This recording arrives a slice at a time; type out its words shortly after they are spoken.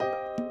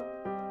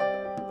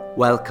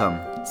Welcome.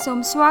 សូម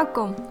ស្វាគ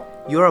មន៍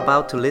You're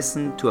about to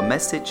listen to a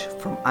message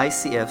from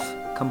ICF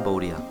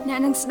Cambodia. អ្នក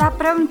នឹងស្ដាប់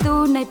ព្រះបន្ទូ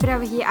លនៃព្រះ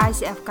វិហារ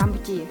ICF កម្ពុ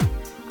ជា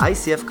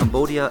ICF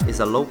Cambodia is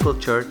a local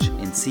church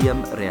in Siem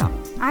Reap.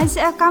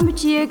 ICF កម្ពុ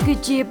ជាគឺ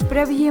ជាព្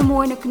រះវិហារ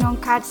មួយនៅក្នុង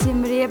ខេត្តសៀម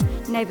រាប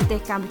នៃប្រទេស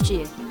កម្ពុជា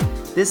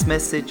This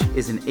message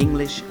is in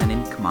English and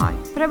in Khmer.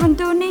 ព្រះបន្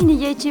ទូលនេះនិ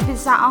យាយជាភា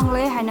សាអង់គ្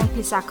លេសហើយនិង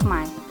ភាសាខ្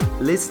មែរ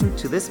Listen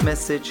to this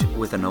message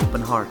with an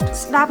open heart.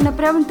 ស្ដាប់នៅ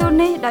ព្រះបន្ទូល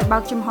នេះដោយបើ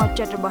កចំហ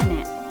ចិត្តរបស់អ្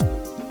នក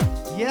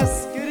Yes,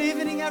 good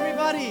evening,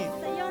 everybody.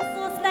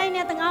 សួស្តីអ្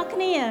នកទាំងអស់គ្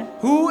នា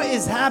Who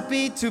is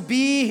happy to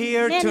be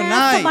here អ្នក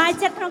ណាសប្បាយ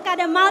tonight? ចិត្តក្នុងការ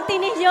ដែលមកទី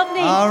នេះយប់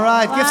នេះ All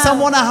right, give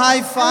someone a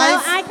high ហើយ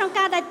five ក្នុង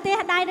ការដែលទេ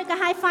ដៃឬក៏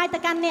high five ទៅ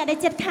កាន់អ្នកដែល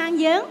ចិត្តខាង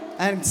យើង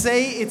and say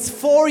it's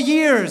 4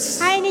 years.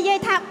 ហើយនិយាយ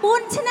ថា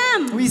4ឆ្នាំ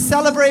We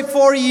celebrate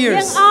 4 យើង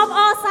years. អប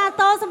អរសា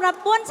ទរសម្រាប់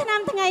4ឆ្នាំ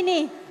ថ្ងៃ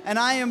នេះ And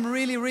I am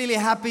really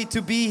happy to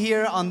be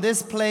here on this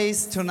place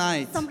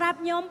tonight. សម្រាប់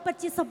ខ្ញុំពិត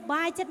ជាសប្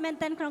បាយចិត្តមែន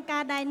ទែនក្នុងកា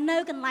រដែលនៅ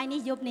កន្លែង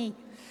នេះយប់នេះ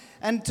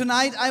And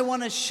tonight I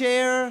want to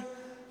share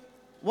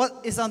what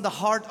is on the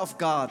heart of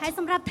God. ហើយ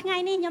សម្រាប់ថ្ងៃ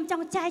នេះខ្ញុំច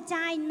ង់ចែក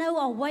ចាយនៅ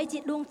អ្វីជា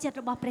ដួងចិត្ត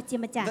របស់ព្រះជា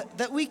ម្ចាស់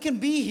That we can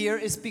be here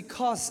is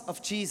because of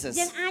Jesus.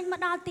 យើងអាចមក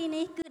ដល់ទី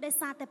នេះគឺដោយ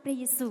សារតែព្រះ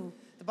យេស៊ូវ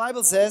The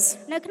Bible says,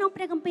 នៅក្នុង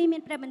ព្រះគម្ពីរមា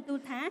នព្រះបន្ទូល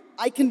ថា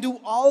I can do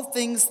all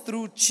things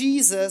through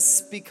Jesus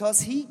because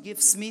he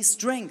gives me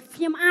strength.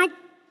 ខ្ញុំអាច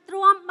ទ្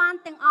រាំបាន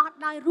ទាំងអស់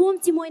ដោយរួម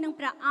ជាមួយនឹង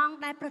ព្រះអង្គ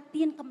ដែលប្រ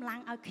ទានកម្លាំង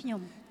ឲ្យខ្ញុំ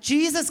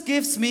Jesus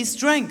gives me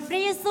strength. ព្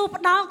រះយេស៊ូវ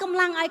ផ្ដល់កម្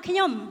លាំងឲ្យខ្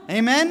ញុំ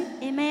Amen.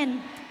 អេមែន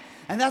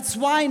And that's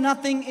why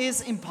nothing is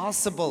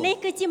impossible. នេះ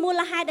គឺជាមូ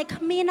លហេតុដែល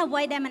គ្មានអ្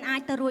វីដែលមិនអា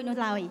ចទៅរួចនោះ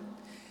ឡើយ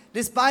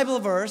This Bible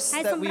verse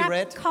ហើយ that សម្ we រាប់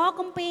read, ខ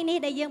គម្ពីរនេះ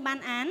ដែលយើងបាន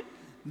អាន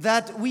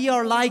that we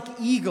are like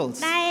eagles,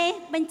 ដែល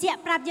បញ្ជាក់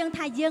ប្រាប់យើង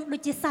ថាយើងដូ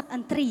ចជាសត្វឥ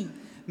ន្ទ្រី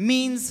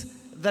means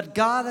that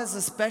God has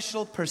a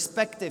special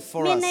perspective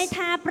for មានន័យ us.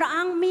 ថាព្រះអ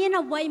ង្គមាន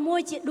អ្វីមួ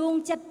យជាដួង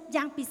ចិត្ត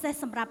យ៉ាងពិសេស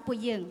សម្រាប់ពួក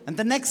យើង And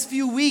the next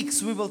few weeks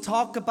we will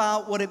talk about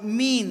what it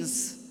means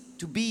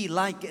to be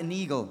like an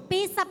eagle.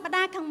 ពីសប្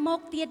តាហ៍ខាងមុខ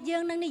ទៀតយើ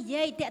ងនឹងនិ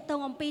យាយតាក់ទង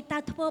អំពីតើ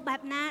ធ្វើបែ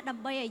បណាដើ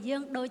ម្បីឲ្យយើ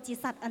ងដូចជា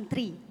សត្វឥន្ទ្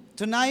រី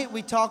Tonight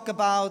we talk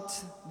about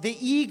the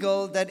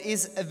eagle that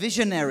is a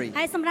visionary.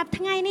 ហើយសម្រាប់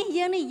ថ្ងៃនេះ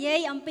យើងនិយាយ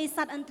អំពីស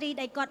ត្វឥន្ទ្រី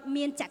ដែលគាត់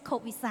មានចក្ខុ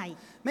វិស័យ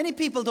Many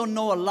people don't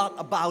know a lot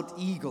about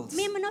eagles,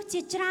 មានមនុស្ស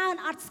ជាច្រើន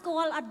អត់ស្គា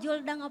ល់អត់យ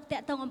ល់ដឹងអំតា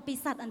ក់ទងអំពី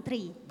សត្វឥន្ទ្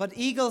រី but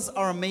eagles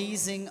are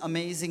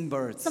amazing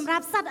birds. សម្រា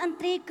ប់សត្វឥន្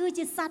ទ្រីគឺ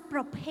ជាសត្វប្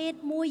រភេទ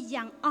មួយ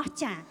យ៉ាងអស្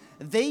ចារ្យ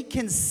They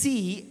can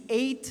see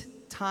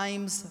 8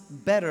 times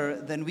better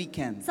than we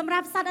can. សម្រា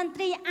ប់សត្វឥន្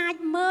ទ្រីអាច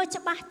មើល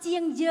ច្បាស់ជា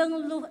ងយើង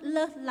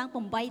លើសឡើង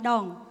8ដ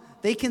ង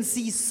They can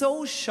see so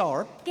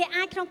sharp គេ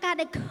អាចក្នុងការ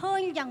ដែលឃើ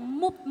ញយ៉ាង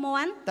មុតម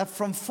ន់ that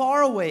from far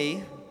away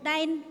ដែ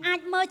លអា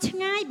ចមើលឆ្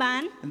ងាយបា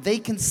ន they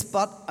can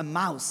spot a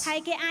mouse. ហើ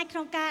យគេអាចក្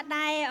នុងការ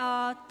ដែល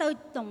ទៅ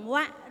ទង្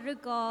វាក់ឬ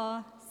ក៏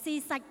ស៊ី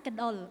សាច់កណ្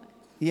ដុរ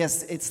Yes,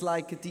 it's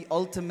like the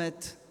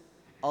ultimate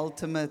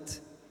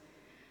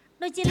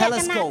ដូចជាលក្ខណៈ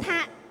telescope. ថា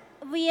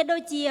វាដូ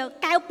ចជា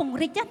កែវពង្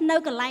រីកនៅ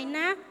កន្លែង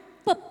ណា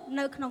ពុប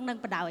នៅក្នុងនឹង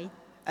បដ ாய்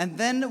And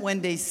then when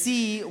they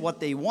see what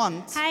they want,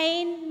 ហើយ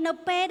នៅ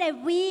ពេលដែល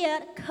វា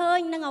ឃើញ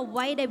នឹងអ្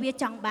វីដែលវា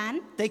ចង់បាន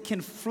they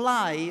can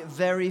fly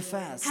very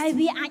fast. ហើយ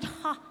វាអាច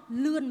ហោះ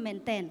លឿនមែន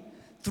ទែន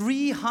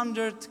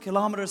 300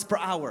 kilometers per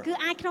hour. គឺ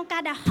អាចក្នុងកា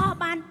រដែលហោះ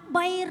បាន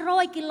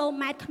300គីឡូ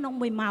ម៉ែត្រក្នុង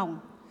1ម៉ោង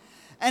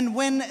And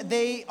when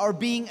they are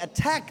being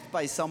attacked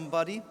by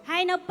somebody, ហើ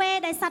យនៅពេល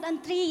ដែលសត្វឥ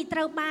ន្ទ្រីត្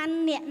រូវបាន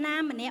អ្នកណា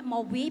ម្នាក់ម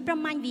កវាយប្រ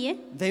មាញ់វា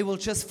they will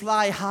just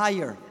fly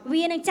higher.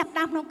 វានឹងចាប់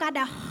ដើមក្នុងការ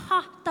ដែល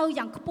ហោះទៅ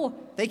យ៉ាងខ្ពស់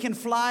They can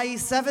fly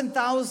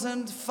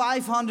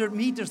 7,500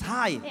 meters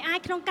high. វាអាច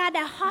ក្នុងការ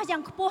ដែលហោះយ៉ា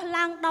ងខ្ពស់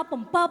ឡើងដល់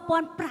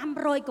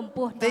7500កម្ព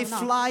ស់ They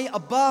fly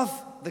above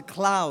the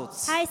clouds.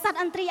 ហើយសត្វ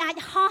ឥន្ទ្រីអាច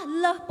ហោះ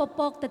លើសព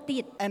ពកទៅទៀ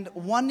ត And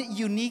one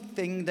unique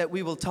thing that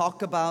we will talk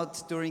about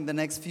during the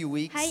next few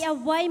weeks ហើយ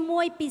អ្វី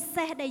មួយពិ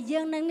សេសដែល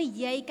យើងនឹងនិ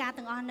យាយការ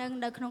ទាំងអស់នឹង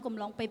នៅក្នុងកំ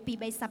ឡុងពេល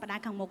2-3សប្តា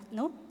ហ៍ខាងមុខ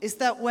នោះ is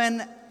that when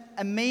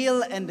a male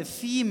and a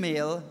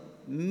female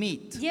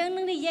meet, យើង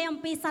នឹងនិយាយអំ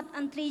ពីសត្វ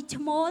ឥន្ទ្រី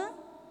ឈ្មោល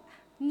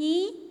ញី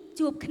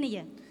ជួបគ្នា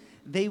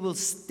they will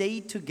stay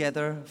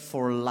together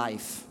for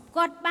life.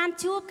 គាត់បាន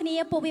ជួបគ្នា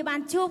ពួកវាបា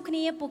នជួបគ្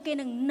នាពួកគេ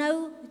នឹងនៅ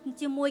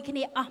ជាមួយគ្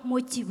នាអស់មួ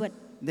យជីវិត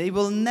They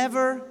will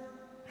never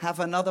have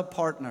another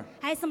partner.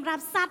 ហើយសម្រា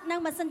ប់សត្វនឹង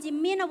បើសិនជា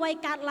មានអ្វី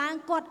កើតឡើង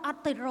គាត់អ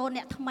ត់ទៅរក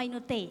អ្នកថ្មី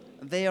នោះទេ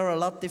They are a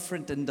lot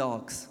different than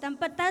dogs. តាម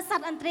ពិតទៅស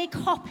ត្វឥន្ទ្រី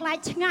ខុសប្លែក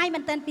ឆ្ងាយមែ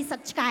នទែនពីស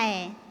ត្វឆ្កែ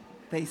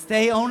They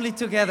stay only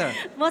together.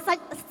 ព្រោះ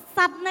ស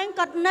ត្វនឹង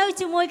គាត់នៅ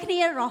ជាមួយគ្នា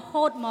រ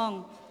ហូតហ្មង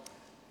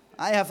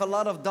I have a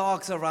lot of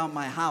dogs around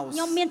my house. ខ្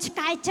ញុំមានឆ្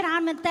កែច្រើន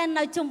មែនទែន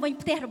នៅជុំវិញ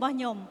ផ្ទះរបស់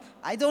ខ្ញុំ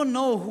I don't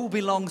know who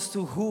belongs to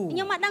who. ខ្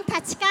ញុំមិនដឹងថា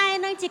ឆ្កែ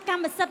នឹងជាក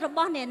ម្មសិទ្ធិរប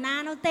ស់អ្នកណា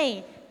នោះទេ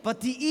But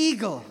the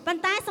eagle, ប៉ុ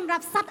ន្តែសម្រា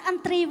ប់សត្វឥ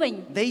ន្ទ្រីវិញ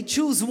they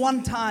choose one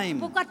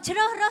ពួក time. គាត់ជ្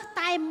រើសរើស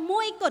តែ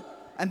មួយគត់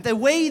And the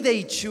way they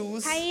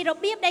choose, ហើយរ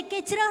បៀបដែលគេ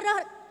ជ្រើសរើស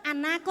អ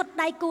នាគត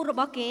ដៃគូរ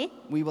បស់គេ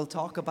we will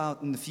talk about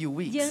in a few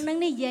យើង weeks. នឹង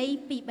និយាយ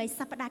ពី3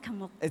សប្តាហ៍ខាង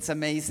មុខ It's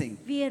amazing.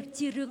 វា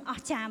ជារឿងអ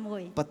ស្ចារ្យមួ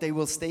យ But they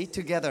will stay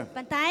together.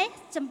 ប៉ុន្តែ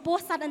ចំពោះ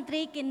សត្វឥន្ទ្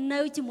រីគេ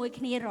នៅជាមួយ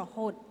គ្នារ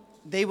ហូត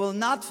They will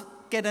not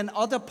get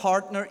another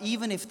partner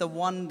even if the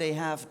one they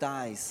have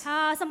dies.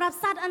 សម្រាប់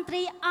សត្វឥន្ទ្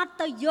រីអត់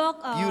ទៅយក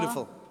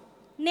Beautiful.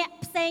 អ្នក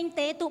ផ្សេង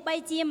ទេទោះបី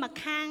ជាមួយ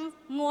ខាង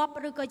ងាប់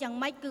ឬក៏យ៉ាង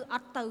ម៉េចគឺអ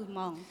ត់ទៅហ្ម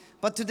ង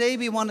But today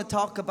we want to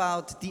talk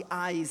about the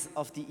eyes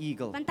of the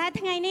eagle. ប៉ុន្តែ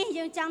ថ្ងៃនេះ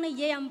យើងចង់និ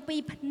យាយអំពី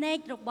ភ្នែក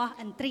របស់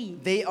ឥន្ទ្រី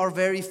They are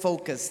very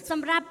focused. ស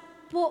ម្រាប់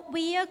ពួក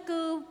វា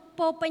គឺ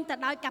ពោរពេញទៅ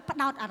ដោយការផ្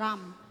ដោតអារម្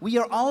មណ៍ We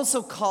are also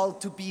called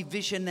to be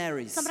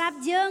visionaries សម្រាប់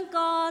យើង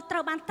ក៏ត្រូ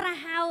វបានត្រាស់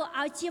ហៅ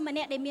ឲ្យជាម្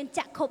នាក់ដែលមាន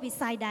ចក្ខុវិ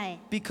ស័យដែរ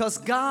because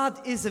God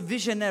is a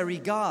visionary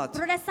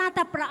ព្រោះ God. ដោយសារ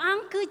តែព្រះអ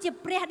ង្គគឺជា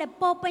ព្រះដែល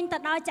ពោរពេញទៅ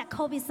ដោយចក្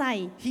ខុវិស័យ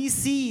He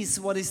sees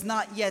what is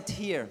not yet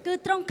here. គឺ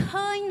ទ្រង់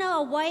ឃើញនៅ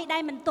អ្វីដែ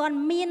លមិនទាន់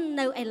មាន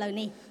នៅឥឡូវ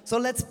នេះ So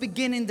let's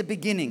begin in the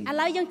beginning. ឥ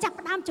ឡូវយើងចាប់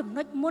ផ្ដើមចំ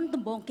ណុចមុន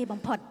ដំបូងគេបំ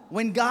ផុត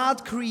When God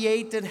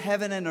created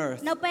heaven and earth,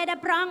 នៅពេលដែល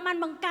ព្រះអង្គបាន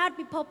បង្កើត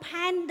ពិភព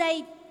ផែនដី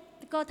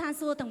ក៏ឋាន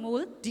សួគ៌ទាំងមូល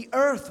the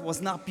earth was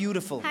not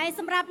beautiful, ហើយ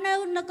សម្រាប់នៅ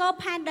នគរ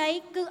ផែនដី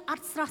គឺអ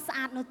ត់ស្រស់ស្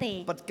អាតនោះទេ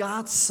but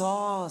God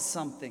saw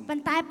something, ប៉ុ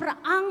ន្តែព្រះ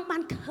អង្គបា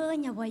នឃើញ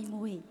អ្វី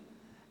មួយ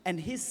and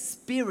His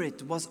Spirit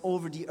was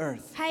over the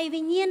earth. ហើយ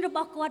វិញ្ញាណរប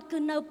ស់គាត់គឺ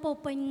នៅពោរ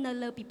ពេញនៅ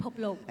លើពិភព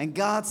លោក And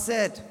God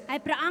said, ហើយ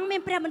ព្រះអង្គមា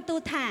នព្រះបន្ទូល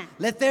ថា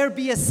let there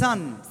be a sun.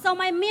 សូ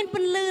មឲ្យមានព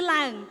ន្លឺ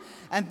ឡើង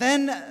And then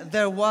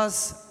there was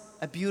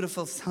a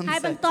beautiful ហើយ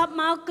បន្ sunset. ទាប់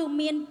មកគឺ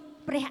មាន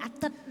ព្រះអា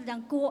ទិត្យយ៉ា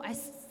ងគួរឲ្យ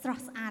ស្រ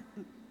ស់ស្អាត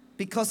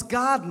Because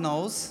God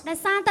knows ដោយ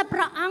សារតែព្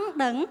រះអង្គ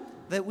ដឹង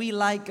that we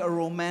like a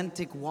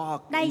romantic walk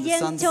ដែល in the យើ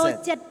ងចូល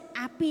sunset. ចិត្ត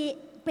អា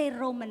ពេល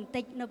រ៉ូមែន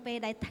ទិកនៅពេល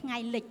ដែលថ្ងៃ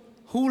លិច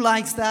Who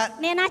likes that?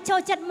 អ្នកណាចូ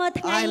លចិត្តមើល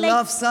ថ្ងៃ I លិច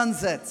love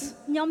sunsets.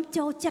 ខ្ញុំ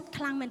ចូលចិត្ត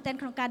ខ្លាំងមែនទែន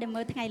ក្នុងការដែល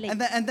មើលថ្ងៃលិច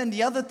And then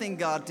the other thing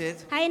God did,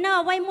 ហើយនៅ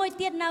អ្វីមួយ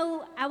ទៀតនៅ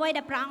អ្វី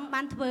ដែលព្រះអង្គ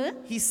បានធ្វើ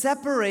He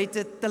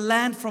separated the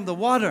land from the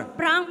water.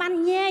 ព្រះអង្គបាន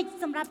ញែក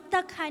សម្រាប់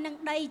ទឹកហើយនឹង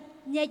ដី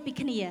ញែកពី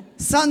គ្នា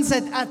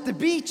Sunset at the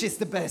beach is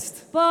the best.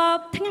 ព្រោះ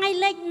ថ្ងៃ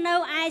លិចនៅ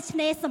ឯឆ្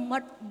នេរសមុ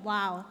ទ្រ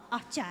វ៉ាវអ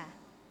ស្ចារ្យ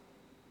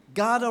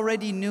God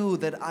already knew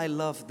that I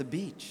love the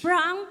beach. ព្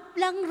រះអង្គ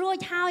ដឹងរួច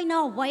ហើយនៅ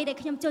អ្វីដែល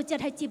ខ្ញុំចូលចិត្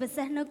តហើយជាពិ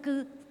សេសនោះគឺ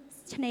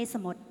ឆ្នេរស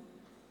មុទ្រ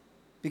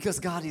Because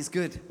God is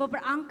good. ព្រោះព្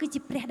រះអង្គគឺជា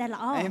ព្រះដែល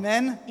ល្អ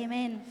Amen. អេ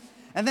មែន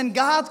And then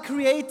God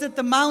created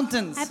the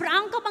mountains. ហើយព្រះអ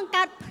ង្គក៏បង្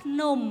កើតភ្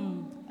នំ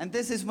And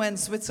this is when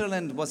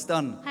Switzerland was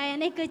done. ហើយ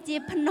នេះគឺជា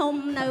ភ្នំ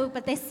នៅ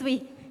ប្រទេសស្វី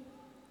ស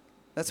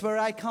That's where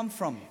I come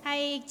from. ហើ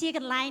យជាក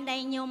ន្លែងដែល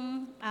ខ្ញុំ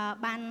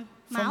បាន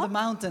មក From the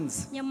mountains.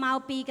 ខ្ញុំមក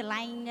ពីកន្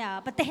លែង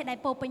ប្រទេសដែល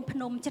ពោរពេញភ្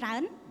នំច្រើ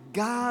ន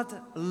God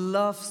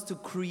loves to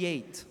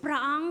create. ព្រះ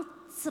អង្គ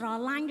ស្រ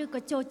ឡាញ់ឬក៏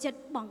ចូលចិត្ត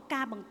បង្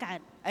កើត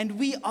And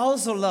we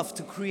also love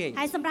to create.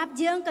 ហើយសម្រាប់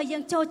យើងក៏យើ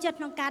ងចូលចិត្ត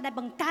ក្នុងការដែល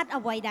បង្កើត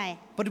អ្វីដែរ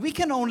But we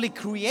can only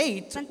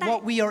create Bantay.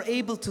 what we are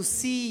able to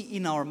see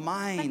in our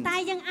ប៉ុ mind. ន្តែ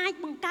យើងអាច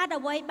បង្កើត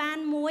អ្វីបាន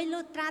មួយ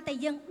លុះត្រាតែ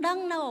យើងដឹង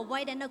នៅអ្វី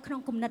ដែលនៅក្នុង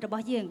គំនិតរប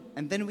ស់យើង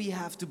And then we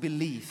have to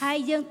believe ហើយ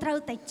យើងត្រូវ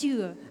តែជឿ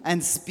and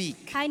speak.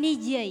 ហើយនិ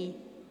យាយ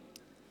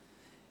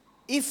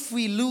If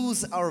we lose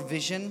our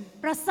vision,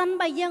 ប្រសិន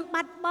បើយើង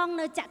បាត់បង់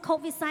នៅចក្ខុ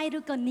វិស័យឬ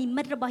ក៏និ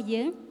មិត្តរបស់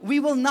យើង we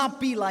will not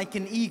be like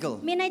an eagle,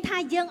 មានន័យថា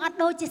យើងអត់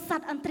ដូចជាស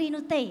ត្វឥន្ទ្រី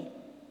នោះទេ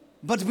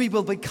but we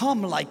will become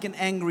like an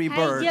angry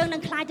ហើយយើង bird នឹ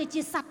ងខ្លាចទៅ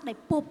ជាសត្វដែល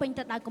ពោរពេញ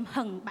ទៅដោយកំ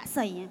ហឹងបាក់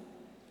សី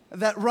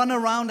that run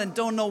around and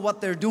don't know what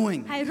they're doing.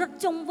 ហើយរត់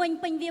ជុំវិញ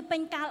ពេញវាពេ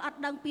ញកាលអត់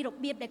ដឹងពីរ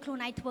បៀបដែលខ្លួ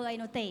នឯងធ្វើអី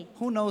នោះទេ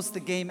Who knows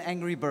the game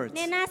Angry Birds?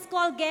 អ្នកណាស្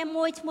គាល់ហ្គេម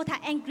មួយឈ្មោះថា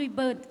Angry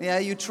Bird Yeah,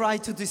 you try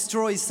to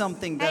destroy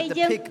something that the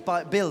Hey, pig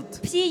built.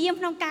 ព្យាយាម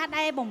ក្នុងការ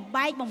ដែលបំ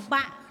បែកបំ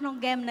បាក់ក្នុង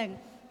ហ្គេមហ្នឹង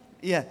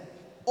Yeah.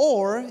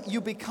 Or you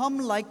become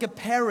like a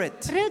parrot.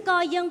 ឬក៏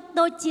យើង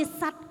ដូចជា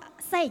សត្វ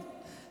សេក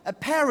A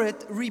parrot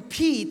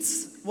repeats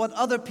what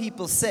other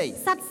people say.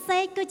 សត្វសេ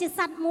កគឺជាស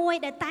ត្វមួយ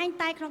ដែលតែង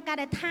តែក្នុងការ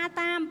ដែលថា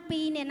តាមពី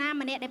អ្នកណា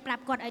ម្នាក់ដែលប្រា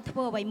ប់គាត់ឲ្យធ្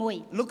វើអ្វីមួយ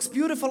Looks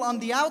beautiful on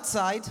the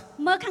outside,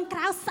 មើលខាងក្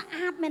រៅស្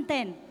អាតមែន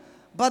ទែន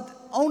but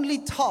only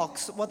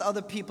talks what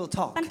other people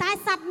talk. ប៉ុន្តែ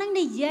សត្វហ្នឹង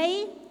និយាយ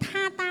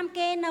ថាតាម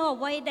គេនៅ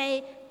អ្វីដែល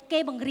គេ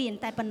បង្រៀន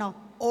តែប៉ុណ្ណោះ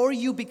Or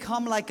you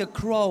become like a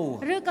crow.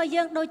 ឬក៏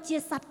យើងដូចជា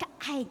សត្វក្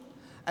អែក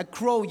A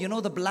crow, you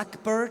know the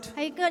blackbird?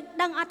 ហើយគឺ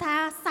ដឹងអត់ថា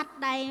សត្វ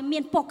ដែលមា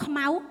នពណ៌ខ្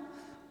មៅ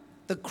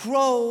The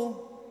crow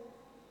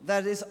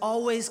that is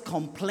always ហើយ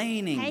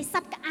complaining. ស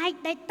ត្វក្អែក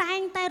ដែលតែ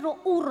ងតែរ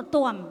អ៊ូរ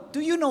ទាំ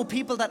Do you know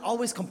people that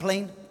always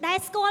complain? ដែល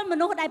ស្គាល់ម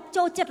នុស្សដែល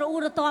ចូលចិត្តរអ៊ូ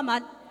រទាំអ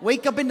ត់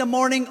Wake up in the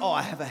morning, oh,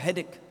 I have a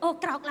headache. អូ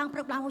ក្រោកឡើងព្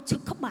រឹកឡើងឈឺ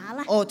ក្បាល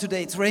ហ៎ Oh,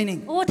 today it's raining.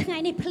 អូថ្ងៃ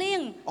នេះភ្លៀង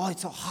Oh,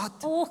 it's so hot.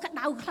 អូក្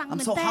តៅខ្លាំង I'm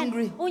មែន so តើ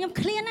hungry. អូខ្ញុំ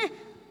ឃ្លានណា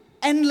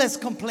Endless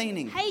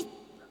complaining. ហើយ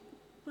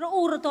រ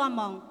អ៊ូរទាំហ្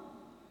មង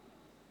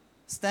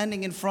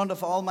Standing in front of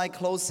all my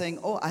clothes saying,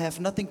 oh, I have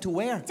nothing to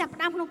wear. ចាប់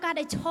ផ្ដើមក្នុងការ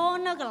ដែលឈរ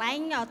នៅកន្លែង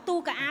ទូ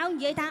កៅអៅនិ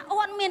យាយថាអូ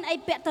អត់មានអី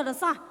ពាក់ទៅ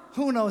សោះ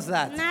Who knows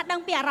that? ណាដឹង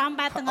ពីអារម្មណ៍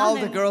បែបទាំងអស់ All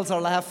ហ្នឹង the girls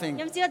are laughing.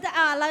 ខ្ញុំជឿថា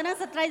ឥឡូវហ្នឹង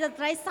ស្ត្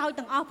រីសោច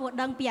ទាំងអស់ព្រោះ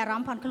ដឹងពីអារ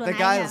ម្មណ៍ផងខ្លួនឯ The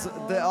ង guys,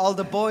 all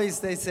the boys,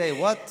 they say,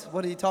 what?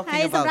 What are you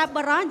ហើយ talking សម្រាប់ about? ប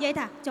រិសុទ្ធនិយាយ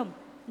ថាចុំ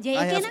និយាយ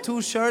អី I គេ have ណា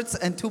 2 shirts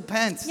and 2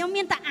 pants. ខ្ញុំ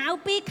មានតែអាវ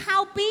2ខោ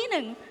2ហ្នឹ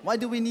ង Why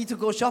do we need to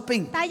go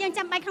shopping? តែយើង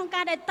ចាំបាច់ក្នុង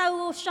ការដែលទៅ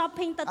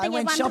shopping ទៅទិ I ញអី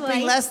went វ៉ាន់ធ្វើអី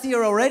shopping last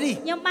year already.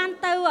 ខ្ញុំបាន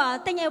ទៅ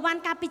ទិញអីវ៉ាន់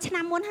កាលពីឆ្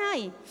នាំមុនហើយ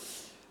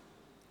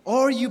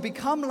Or you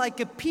become like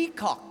a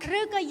peacock.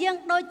 ឬក៏យើង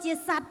ដូចជា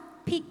សត្វ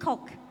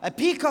peacock A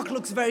peacock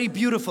looks very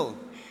beautiful.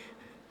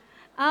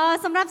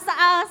 សម្រាប់ស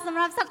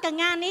ត្វកង្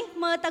ហានេះ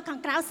មើលទៅខាង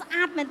ក្រៅស្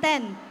អាតមែនទែ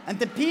ន And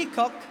the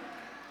peacock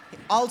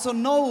also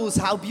knows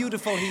how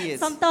beautiful he is.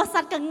 សំទោសស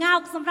ត្វកង្កោក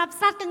សម្រាប់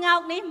សត្វកង្កោ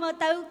កនេះមើល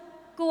ទៅ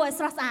គួរឲ្យ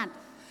ស្រស់ស្អាត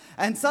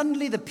And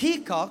suddenly the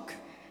peacock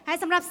ហើយ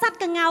សម្រាប់សត្វ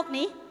កង្កោក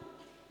នេះ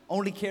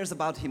only cares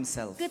about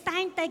himself. គឺតែ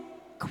ងតែ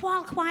ខ្វ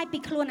ល់ខ្វាយពី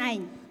ខ្លួនឯង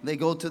They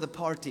go to the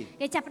party.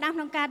 គេចាប់ផ្ដើម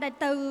ក្នុងការដែល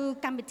ទៅ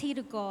កម្មវិធី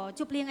ឬក៏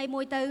ជប់លៀងអី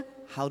មួយទៅ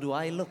How do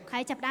I look?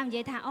 ហើយចាប់ផ្ដើមនិ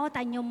យាយថាអូ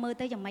តែខ្ញុំមើល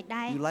ទៅយ៉ាងម៉េច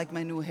ដែរ You like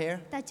my new hair?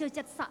 តែចូល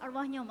ចិត្តសក់រប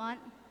ស់ខ្ញុំអត់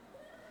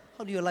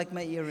How do you like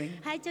my earring?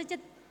 ហើយចូលចិ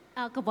ត្ត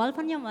កវលផ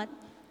ងខ្ញុំអត់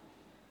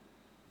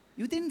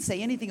You didn't say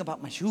anything about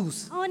my shoes.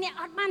 អូអ្នក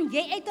អត់បាននិ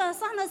យាយអីទៅ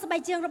សោះនៅស្បែក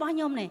ជើងរបស់ខ្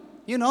ញុំនេះ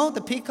You know,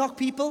 the peacock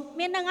people,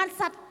 មាននឹងអត់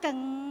សត្វក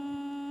ង្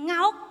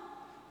កោក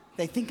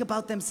they think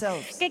about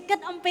themselves គេគិត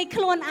អំពី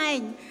ខ្លួនឯ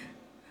ង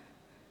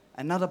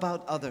and not about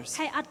others.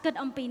 ហើយអត់គិត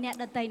អំពីអ្នក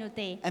ដទៃនោះ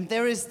ទេ And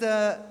there is the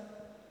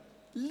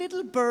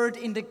little bird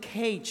in the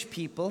cage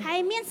people. ហើ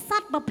យមានស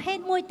ត្វប្រភេទ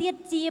មួយទៀត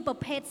ជាប្រ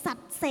ភេទសត្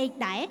វសេក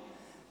ដែរ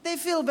They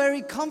feel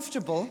very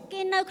comfortable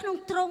គេនៅក្នុង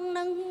ទ្រុង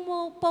នឹង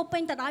ពោពេ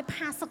ញទៅដោយ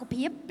ផាសុក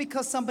ភាព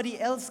because somebody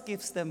else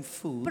gives them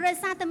food. ព្រោះ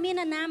សារតែមាន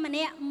នរណាម្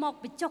នាក់មក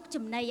បញ្ចុក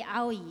ចំណី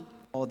ឲ្យ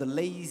Or the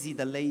lazy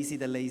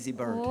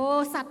bird អូ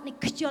សត្វនេះ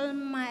ខ្ជិល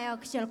ម៉ែ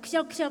ខ្ជិល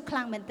ខ្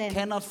លាំងមែនទែន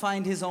cannot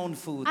find his own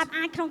food, អត់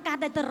អាចក្នុងការ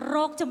ដែលទៅរ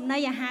កចំណី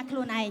អាហារខ្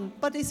លួនឯង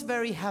but is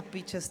very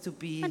happy just to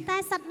be ប៉ុន្តែ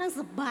សត្វនឹង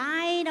សប្បា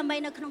យដើម្បី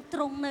នៅក្នុងទ្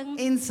រុងនឹង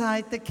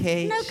inside the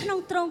cage. នៅក្នុង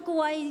ទ្រុង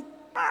គួរឲ្យ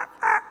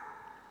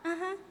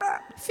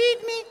Feed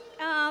me.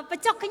 ប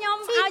ញ្ចុកខ្ញុំ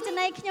ឲ្យចំ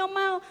ណីខ្ញុំ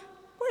មក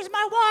Where's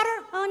my water?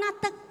 អូណា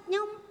ទឹកខ្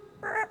ញុំ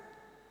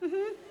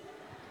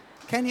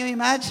Can you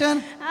imagine?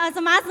 ស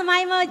ម័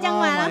យមើលអញ្ចឹង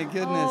Oh បាទ my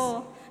goodness.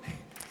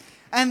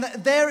 And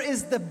there is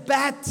the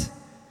bat.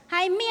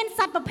 ហើយមានស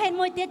ត្វប្រភេទ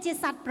មួយទៀតជា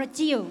សត្វប្រ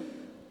ចៀវ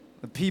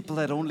The people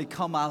that only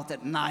come out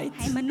at night.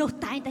 ហើយមនុស្ស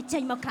តែងតែចេ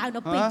ញមកក្រៅ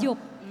នៅពេលយ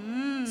ប់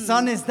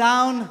Sun is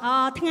down,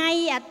 ថ្ងៃ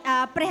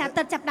ព្រះអា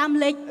ទិត្យចាប់ផ្ដើម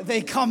លិច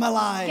they come គេ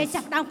alive.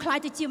 ចាប់ផ្ដើមខ្លាយ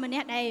ទៅជាម្នា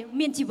ក់ដែល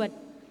មានជីវិត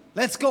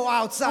Let's go អូ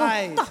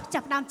outside. តោះចា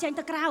ប់ផ្ដើមចេញ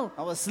ទៅក្រៅ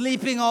I was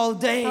sleeping all ហើ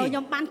យ day. ខ្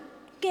ញុំបាន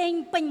គេង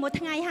ពេញមួយ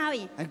ថ្ងៃហើយ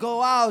And go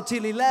out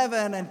till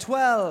 11 and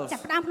 12. ចា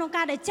ប់ផ្ដើមក្នុង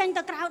ការដែលចេញ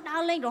ទៅក្រៅដើ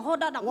រលេងរហូត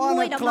ដល់ 1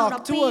 11 o'clock,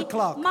 12 2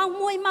 o'clock. ម៉ោង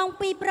1ម៉ោង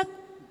2ព្រឹក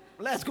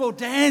Let's go ចាប់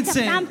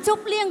ផ្ដើម dancing. ជ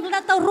ប់លៀង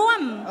ទៅរួ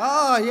ម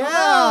Oh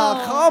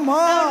yeah, come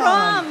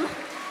រួម on.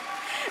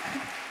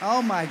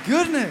 Oh my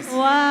goodness.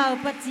 វ៉ាវ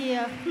ពិតជា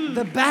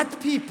The bat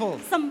people,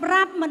 សម្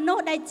រាប់មនុស្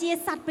សដែលជា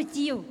សត្វប្រ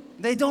ចៀវ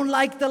they don't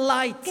like the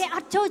light. គេអ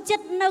ត់ចូលចិ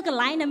ត្តនៅកន្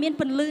លែងដែលមាន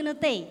ពន្លឺនោះ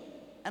ទេ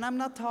And I'm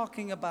not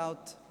talking about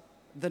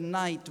the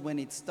night when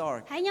it's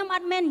dark. ហើយខ្ញុំអ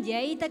ត់មែននិ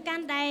យាយទៅកា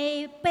ន់តែ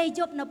ពេល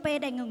យប់នៅពេល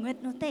ដែលងងឹត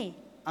នោះទេ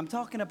I'm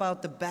talking about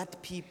the bad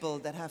people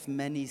that have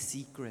many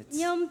secrets.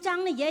 ខ្ញុំច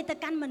ង់និយាយទៅ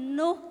កាន់ម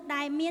នុស្ស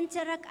ដែលមានច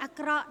រិតអា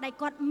ក្រក់ដែល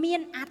គាត់មា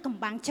នអាចកំ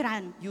បាំងច្រើ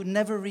ន You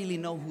never really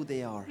know who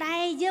they are ដែ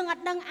លយើងអ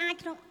ត់ដឹងអាច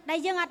ក្នុងដែល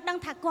យើងអត់ដឹង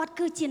ថាគាត់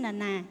គឺជានរ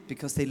ណា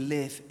because they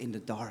live in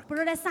the dark. ព្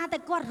រោះដោយសារតែ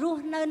គាត់រ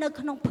ស់នៅ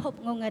ក្នុងភព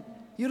ងងឹត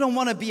You don't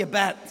want to be a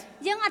bat.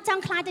 យើងអត់ច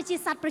ង់ខ្លាចទៅជា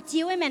សត្វប្រចៀ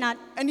វទេមែនអត់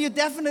And you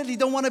definitely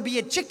don't want to be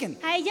a chicken.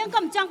 ហើយយើងក៏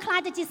មិនចង់ខ្លាច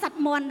ទៅជាសត្វ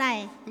មាន់ដែរ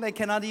They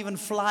cannot even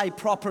fly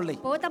properly.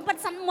 ព្រោះតែពិត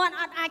សត្វមាន់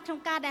អត់អាចក្នុង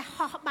ការដែល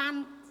ហោះបាន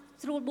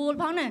ស្រួលបួល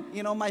ផងណា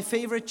You know, my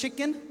favorite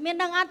chicken មាន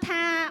ដឹងអត់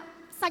ថា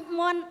សាច់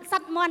មាន់ស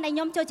ត្វមាន់ដែលខ្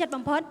ញុំចូលចិត្ត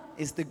បំផុត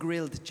is the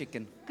grilled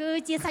chicken. គឺ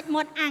ជាសាច់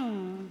មាន់អាំង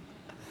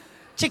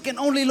Chicken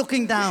only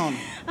looking down.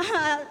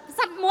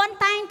 សត្វមាន់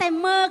តែងតែ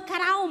មើល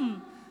ក្រោម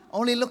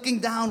Only looking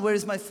down, where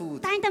is my food?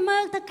 តែងតែមើ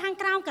លទៅខាង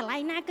ក្រោមកន្លែ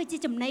ងណាគឺជា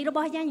ចំណីរប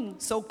ស់យើង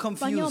So របស់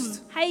ខ្ញុំ confused.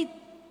 ហើយ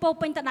ពោ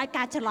ពេញទៅដោយ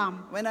ការច្រឡំ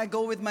When I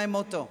go with my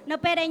moto, នៅ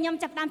ពេលដែលខ្ញុំ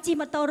ចាប់ផ្ដើមជិះ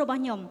ម៉ូតូរបស់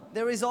ខ្ញុំ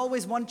there is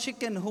always one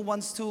chicken who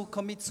wants to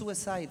commit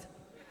suicide.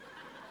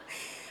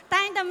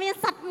 តែងតែមាន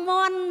សត្វ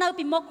មាន់នៅ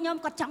ពីមុខខ្ញុំ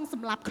គាត់ចង់ស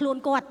ម្លាប់ខ្លួន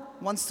គាត់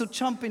Wants to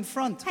jump in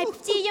front. ហើយ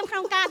ព្យាយាមក្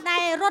នុងការដែ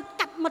លរត់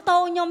កាត់ម៉ូតូ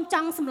ខ្ញុំច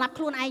ង់សម្លាប់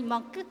ខ្លួនឯងហ្ម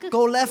ងគឺ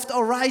Go left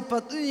or right,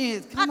 but អ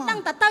come ត់ដឹង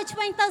on. តើទៅឆ្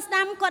វេងទៅស្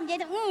ដាំគាត់និយាយ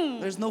ថា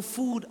There's no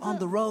food on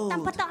the តាម road.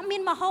 ពិតទៅអត់មា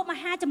នមហូបអា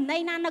ហារចំណី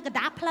ណានៅកណ្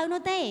ដាលផ្លូវ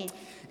នោះទេ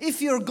If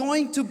you're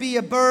going to be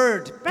a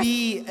bird, be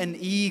an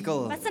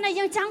eagle. បើសិនជា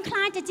យើងចង់ខ្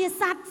លាចទៅជា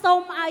សត្វសូ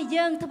មឲ្យ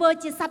យើងធ្វើ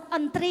ជាសត្វអ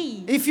ន្ត្រី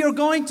If you're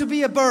going to be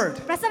a bird,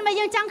 បើសិនបើ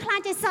យើងចង់ខ្លាច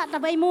ជាសត្វ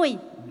អ្វីមួយ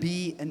be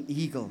an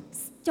eagle.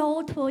 ចូល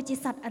ធ្វើជា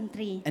សត្វអន្ត្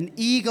រី An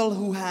eagle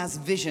who has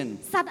vision.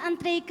 សត្វអន្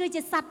ត្រីគឺ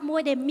ជាសត្វមួ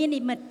យដែលមាន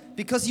និមិត្ត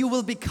Because you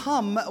will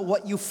become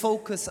what you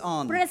focus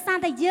ព្រោះ on.ដោយសារ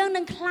តែយើង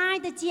នឹងខ្លាច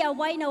ទៅជាអ្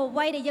វីនៅអ្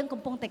វីដែលយើង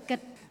កំពុងតែគិត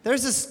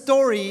There's a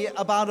story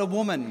about a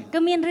woman. គឺ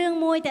មានរឿង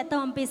មួយតាក់ទ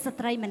ងអំពីស្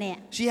ត្រីម្នាក់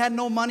She had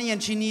no money and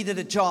she needed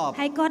a job.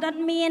 ហើយគាត់អ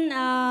ត់មាន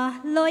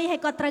លុយហើយ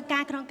គាត់ត្រូវកា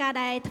រក្នុងការ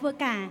ដែលធ្វើ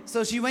ការ So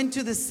she went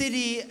to the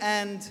city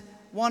and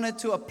wanted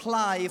to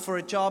apply for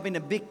a job in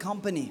a big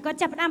company. គាត់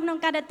ចាប់ផ្ដើមក្នុង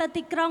ការដែលទៅ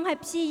ទីក្រុងហើយ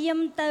ព្យាយាម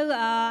ទៅ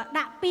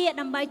ដាក់ពាក្យ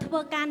ដើម្បីធ្វើ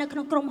ការនៅក្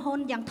នុងក្រុមហ៊ុន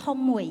យ៉ាងធំ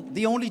មួយ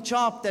The only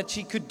job that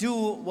she could do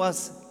was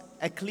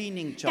a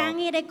cleaning ការ job.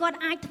 ងារដែលគាត់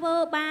អាចធ្វើ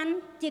បាន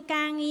ជា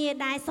ការងារ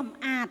ដែលសម្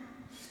អាត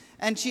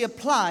And she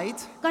applied,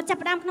 គាត់ចាប់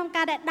ផ្ដើមក្នុង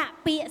ការដែលដាក់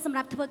ពាក្យសម្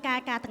រាប់ធ្វើការ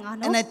ទាំងអស់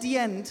នោះ and at the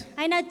end,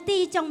 ហើយនៅទី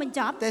ចុងបញ្ច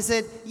ប់ they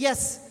said, yes,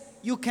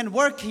 you can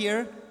work here.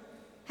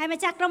 ហើយ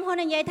ម្ចាស់ក្រុមហ៊ុន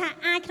និយាយថា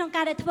អាចក្នុង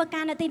ការដែលធ្វើ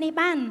ការនៅទីនេះ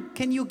បាន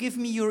Can you give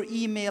me your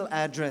email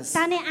address?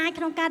 តើអ្នកអាច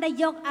ក្នុងការដែល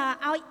យក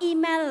ឲ្យ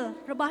email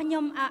របស់ខ្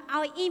ញុំ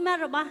ឲ្យ email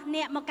របស់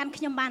អ្នកមកកាន់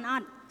ខ្ញុំបានអ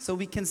ត់ So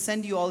we can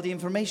send you all the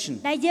information.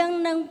 ដែលយើង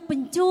នឹងប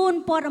ញ្ជូន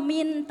ព័ត៌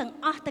មានទាំង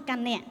អស់ទៅកា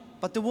ន់អ្នក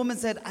But the woman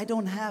said, I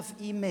don't have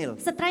email.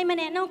 ស្ត្រីម្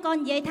នាក់នោះក៏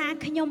និយាយថា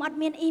ខ្ញុំអត់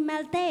មាន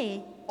email ទេ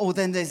Oh,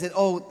 then they said,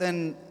 oh,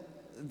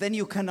 then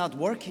you cannot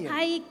work here.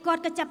 ហើយគា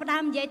ត់ក៏ចាប់ផ្ដើ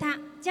មនិយាយថា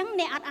អញ្ចឹង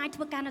អ្នកអត់អាច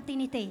ធ្វើការនៅទី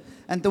នេះទេ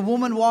And the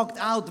woman walked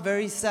out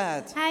very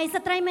sad, ហើយ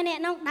ស្ត្រីម្នាក់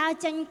នោះដើរ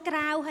ចេញក្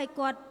រៅហើយ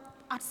គាត់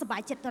អត់សប្បា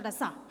យចិត្តទៅដល់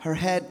សោះ her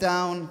head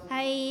down.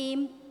 ហើយ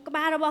ក្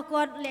បាលរបស់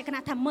គាត់លក្ខ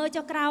ណៈថាមើល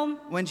ចុះក្រោម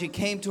When she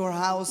came to her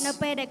house, នៅ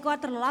ពេលដែលគាត់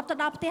ត្រឡប់ទៅ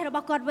ដល់ផ្ទះរប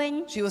ស់គាត់វិញ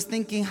she was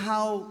thinking,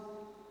 how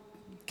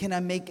can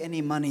I make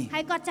any money?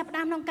 ហើយគាត់ចាប់ផ្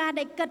ដើមក្នុងការ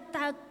ដែលគិត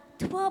តើ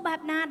ធ្វើបែ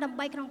បណាដើម្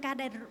បីក្នុងការ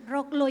ដែលរ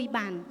កលុយ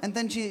បាន And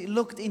then she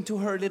looked into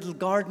her little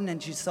garden and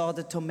she saw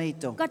the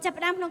tomato. គាត់ចាប់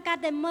ផ្ដើមក្នុងការ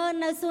ដែលមើល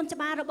នៅសួនច្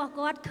បាររបស់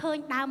គាត់ឃើញ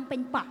ដើមពេ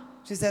ញប៉ោះ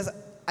She says,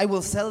 I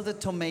will sell the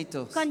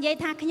tomatoes. គាត់និយាយ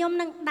ថាខ្ញុំ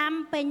នឹងដាំ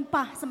ពេញ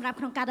ប៉ោះសម្រាប់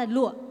ក្នុងការដែលល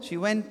ក់ She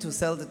went to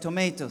sell the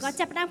tomatoes. គាត់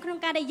ចាប់ផ្ដើមក្នុង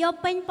ការដែលយក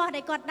ពេញប៉ោះ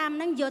ដែលគាត់ដាំ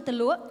ហ្នឹងយកទៅ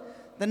លក់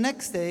The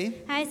next day,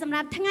 ហើយសម្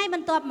រាប់ថ្ងៃប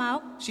ន្ទាប់មក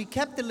she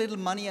kept a little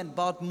money and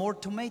bought more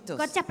tomatoes.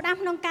 គាត់ចាប់ផ្ដើម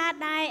ក្នុងការ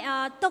ដែល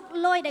ទុក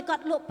លុយដែលគា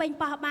ត់លក់ពេញ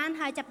ប៉ោះបាន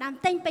ហើយចាប់ផ្ដើម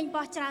ទិញពេញ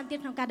ប៉ោះច្រើនទៀត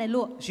ក្នុងការដែលល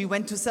ក់ She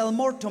went to sell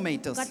more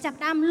tomatoes. គាត់ចាប់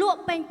ផ្ដើមលក់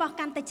ពេញប៉ោះ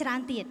កាន់តែច្រើន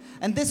ទៀត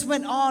And this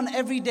went on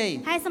every day.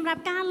 ហើយសម្រា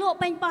ប់ការលក់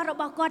ពេញប៉ោះរ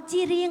បស់គាត់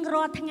ជារៀង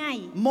រាល់ថ្ងៃ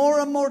More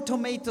and more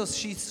tomatoes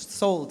she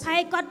sold. ហើ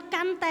យគាត់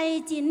កាន់តែ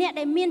ជាអ្នក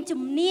ដែលមាន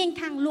ជំនាញ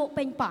ខាងលក់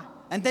ពេញប៉ោះ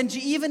And then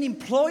she even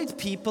employed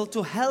people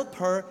to help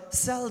her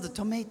sell the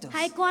tomatoes.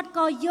 ហើយគាត់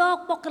ក៏យក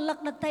បុគ្គលិក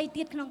ដទៃ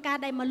ទៀតក្នុងការ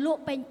ដែលមកលក់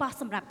ពេញប៉ោះ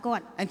សម្រាប់គា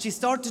ត់ And she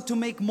started to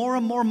make more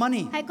and more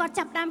money. ហើយគាត់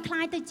ចាប់ផ្ដើមខ្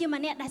លាយទៅជា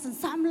ម្នាក់ដែលសន្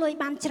សំលុយ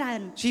បានច្រើន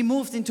She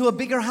moved into a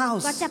bigger គាត់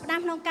house. ចាប់ផ្ដើ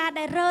មក្នុងការ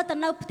ដែលរើទៅ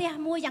នៅផ្ទះ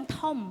មួយយ៉ាង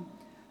ធំ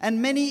And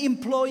many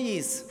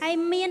employees ហើយ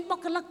មានបុ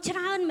គ្គលិកច្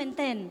រើនមែន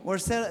ទែន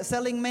were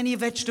selling many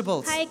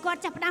vegetables. ហើយគាត់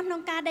ចាប់ផ្ដើមក្នុ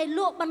ងការដែល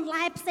លក់បន្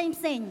លែផ្សេ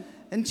ង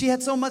ៗ And she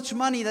had so much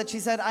money that she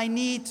said, I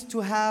need to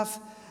have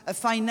a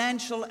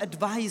financial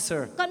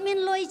advisor. គាត់មាន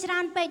លុយច្រើ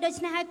នពេកដូ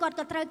ច្នេះហើយគាត់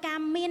ក៏ត្រូវការ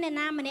មានអ្នក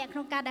ណាម្នាក់ក្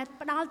នុងការដែល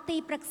ផ្ដល់ទី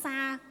ប្រឹក្សា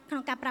ក្នុ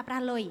ងការប្រើប្រា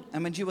ស់លុយ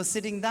And when she was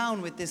sitting down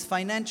with this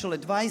financial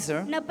advisor,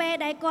 នៅពេល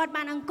ដែលគាត់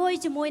បានអង្គុយ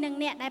ជាមួយនឹង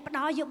អ្នកដែលផ្ដ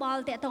ល់យោបល់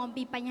ទាក់ទងអំ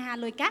ពីបញ្ហា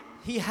លុយកាក់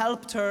he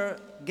helped her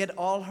get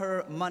all her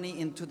money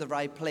into the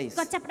right place.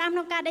 គាត់ចាប់ផ្ដើមក្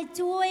នុងការដែល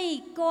ជួយ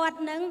គាត់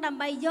នឹងដើម្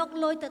បីយក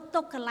លុយទៅ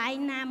ទុកកន្លែង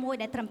ណាមួយ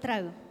ដែលត្រឹមត្រូ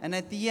វ And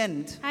at the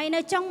end, ហើយ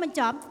នៅចុងបញ្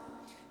ចប់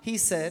he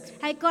said,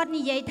 ហើយគាត់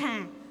និយាយថា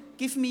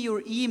give me your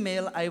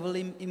email, I will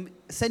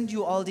send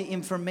you all the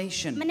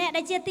information. ម្នាក់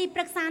ដែលជាទី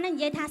ប្រឹក្សានឹង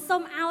និយាយថាសូ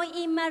មឲ្យ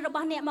អ៊ីមែលរប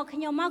ស់អ្នកមកខ្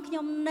ញុំ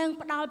នឹង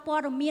ផ្ដល់ព័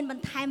ត៌មានប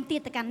ន្ថែមទៀត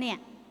ទៅកាន់អ្នក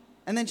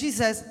And then she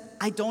says,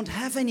 I don't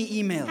have any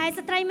email. ហើយ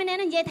ស្ត្រីម្នាក់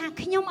នឹងនិយាយថា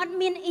ខ្ញុំអត់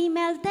មានអ៊ី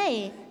មែលទេ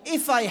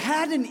If I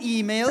had an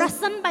email, ប្រ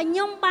សិនបើខ្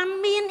ញុំបាន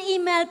មានអ៊ី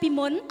មែលពី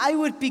មុន I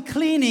would be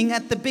cleaning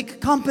at the big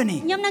company.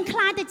 ខ្ញុំនឹងខ្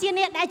លាចទៅជា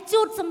អ្នកដែល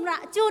ជូតសម្រា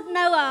ប់ជូត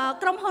នៅ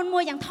ក្រុមហ៊ុនមួ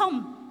យយ៉ាងធំ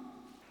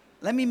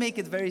Let me make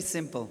it very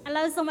simple. ឥ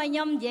ឡូវសូមឲ្យខ្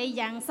ញុំនិយាយ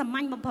យ៉ាងសាម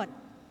ញ្ញបំផុត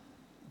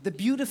The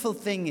beautiful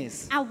thing is,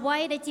 អ្វី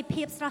ដែលជា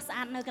ភាពស្រស់ស្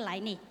អាតនៅកន្លែ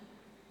ងនេះ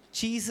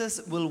Jesus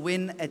will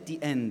win at the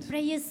end. ព្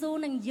រះយេស៊ូវ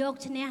នឹងយក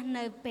ឈ្នះ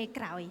នៅពេល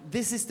ក្រោយ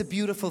This is the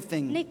beautiful នេះ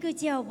thing. គឺ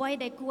ជាអ្វី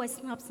ដែលគួរឲ្យ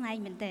ស្ងប់ស្ងាត់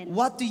មែនទែន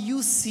What do you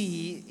see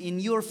in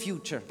your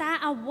future? តើ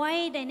អ្វី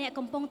ដែលអ្នក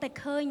កំពុងតែ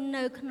ឃើញ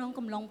នៅក្នុង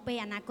កំឡុងពេល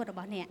អនាគតរប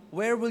ស់អ្នក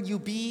Where will you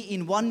be in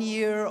 1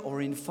 year or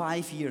in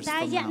 5 years តើ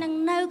from អ្នកនឹង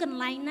now? នៅកន្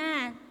លែងណា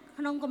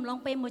ក្នុងកំឡុង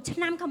ពេល1ឆ្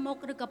នាំខាងមុខ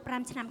ឬក៏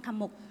5ឆ្នាំខាង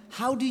មុខ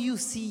How do you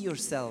see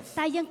yourself?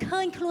 តើយើងឃើ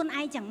ញខ្លួន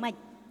ឯងយ៉ាងម៉េច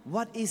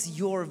What is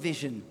your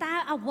vision? តើ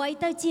អ្វី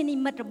ទៅជានិ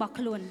មិត្តរបស់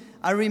ខ្លួន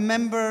I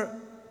remember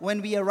when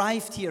we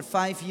arrived here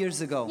 5 years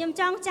ago. ខ្ញុំ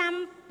ចង់ចាំ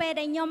ពេល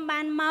ដែលខ្ញុំ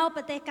បានមក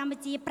ប្រទេសកម្ពុ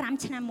ជា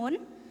5ឆ្នាំមុន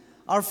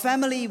Our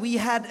family, we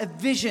had a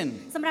vision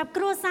សម្រាប់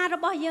គ្រួសាររ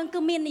បស់យើងគឺ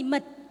មាននិមិ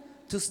ត្ត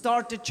to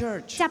start a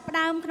church. ចាប់ផ្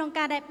ដើមក្នុង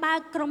ការដែលបើក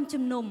ក្រុម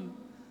ជំនុំ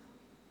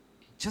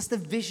Just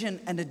a vision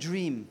and a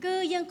dream. គឺ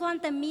យើងគ្រាន់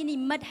តែមាននិ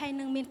មិត្តហើយ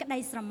នឹងមានក្តី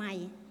ស្រមៃ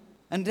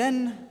And then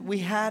we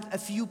had a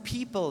few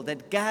people that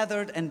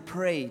gathered and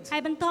prayed. ហើ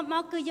យបន្ទាប់ម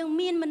កគឺយើង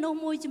មានមនុស្ស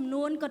មួយចំ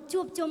នួនគាត់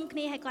ជួបជុំគ្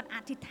នាហើយគាត់អ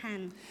ធិដ្ឋាន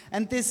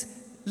And this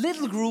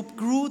little group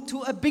grew to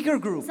a bigger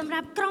group. សម្រា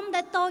ប់ក្រុម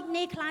ដែលតូច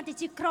នេះខ្លាចទៅ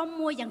ជាក្រុម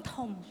មួយយ៉ាង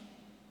ធំ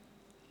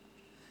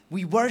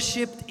We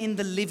worshipped in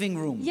the living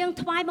room. យើង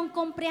ថ្វាយបង្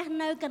គំព្រះ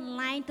នៅកន្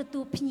លែងទ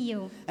ទួលភ្ញៀវ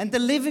And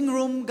the living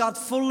room got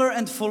fuller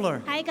and fuller.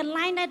 ហើយកន្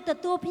លែងដែលទ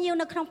ទួលភ្ញៀវ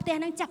នៅក្នុងផ្ទះ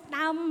នឹងចាប់ផ្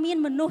ដើមមាន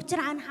មនុស្សច្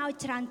រើនហើយ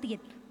ច្រើនទៀត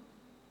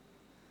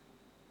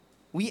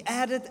We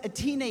added a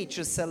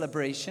teenager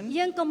celebration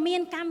យើងក៏មា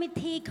នកម្មវិ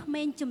ធីក្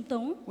មេងជំទ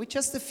ង់ with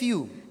just a few.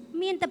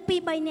 មានតែ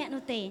2-3នាក់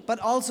នោះទេ But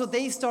also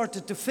they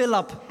started to fill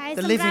up ហើយ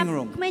the សម្រាប់ living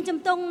room. ក្មេងជំ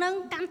ទង់នឹង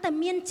កាន់តែ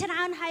មានច្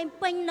រើនហើយ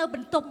ពេញនៅប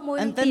ន្ទប់មួយ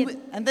នោះទៀត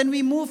And then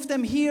we moved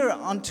them here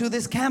onto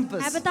this ហើយ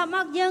campus. បន្ទាប់ម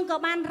កយើងក៏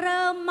បាន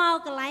រើមក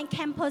កន្លែង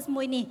campus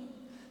មួយនេះ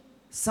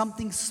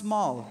Something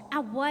small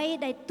អ្វី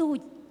ដែលទូច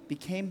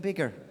became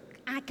bigger.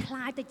 អាចค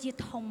ล้ายទៅជា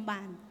ធំ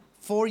បាន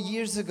 4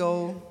 years ago,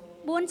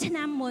 4ឆ្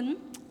នាំមុន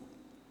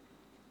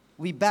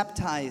we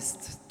baptized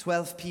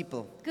 12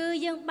 people. គឺ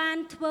យើងបាន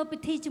ធ្វើពិ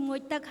ធីជំនួយ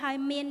ទឹកហើយ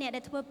មានអ្នក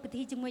ដែលធ្វើពិ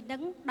ធីជំនួយទឹក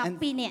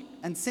12នាក់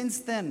And since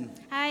then,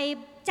 ហើយ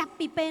ចាប់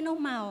ពីពេលនោះ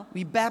មក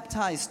we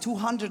baptized ឥ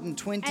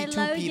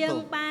ឡូវ 222 យើង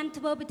people. បាន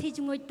ធ្វើពិធី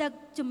ជំនួយទឹក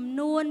ចំ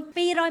នួន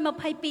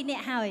222នា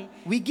ក់ហើយ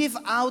We give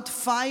out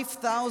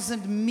 5,000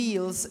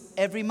 meals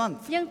every month.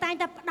 យើងតែង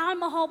តែផ្ដល់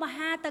ម្ហូបអា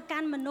ហារទៅកា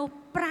ន់មនុស្ស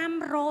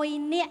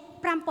500នាក់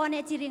5000នា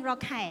ក់ជារៀងរា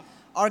ល់ខែ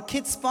Our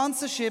kids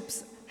sponsorships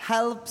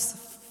helps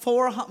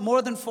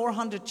more than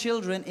 400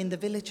 children in the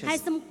ហើយ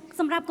villages.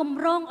 សម្រាប់គ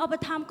ម្រោងឧប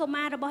ត្ថម្ភកុ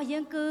មាររបស់យើ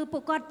ងគឺពួ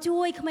កគាត់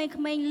ជួយក្មេ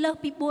ងៗលើស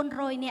ពី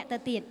400នាក់ទៅ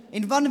ទៀត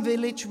In one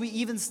village, we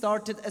even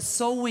started a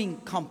sewing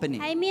company.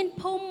 ហើយមាន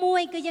ភូមិមួ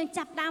យគឺយើង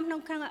ចាប់ផ្ដើមក្នុ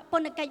ងព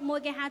ន្ធកិច្ចមួយ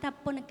គេហៅថា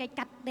ពន្ធកិច្ច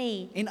កាត់ដេរ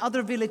In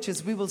other villages,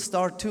 we will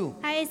start too.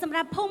 ហើយសម្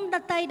រាប់ភូមិដ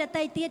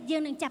តីទៀតយើ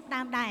ងនឹងចាប់ផ្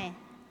ដើមដែរ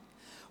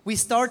We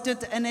started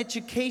an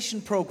education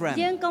យើង program.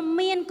 ក៏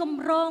មានគ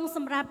ម្រោងស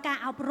ម្រាប់ការ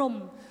អប់រំ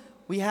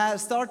We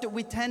have started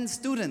with 10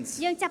 students.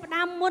 យើងចាប់ផ្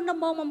ដើមមុនដំ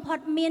បូងបំផុត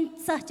មាន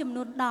សិស្សចំ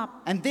នួន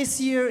10 And this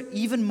year,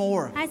 even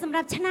more. ហើយសម្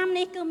រាប់ឆ្នាំ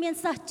នេះគឺមាន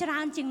សិស្សច្រើ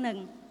នជាងនឹង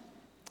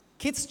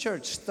Kids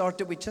Church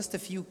started with just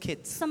a few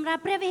kids, សម្រាប់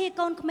ព្រះវិហារ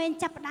កូនក្មេង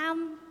ចាប់ផ្ដើម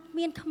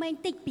មានក្មេង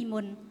តិចពីមុ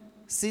ន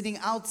sitting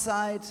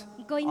outside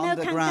អង្គុយនៅ on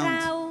the ខាងក្រៅ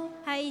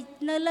ground. ហើយ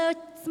នៅលើ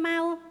ស្មៅ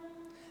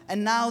And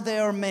now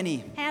there are many.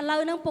 ហើយឥឡូវ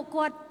ហ្នឹងពួក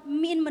គាត់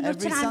មានមនុស្ស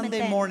Every ច្រើនមែន Sunday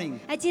ទែន morning.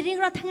 ហើយជារៀង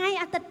រាល់ថ្ងៃ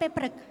អាទិត្យពេល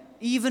ព្រឹក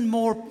Even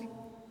more.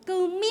 គឺ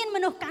មានម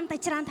នុស្សកាន់តែ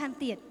ច្រើនថែម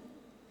ទៀត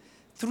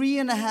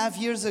 3.5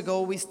 years ago,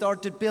 we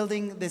started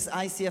building this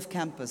ICF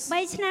campus.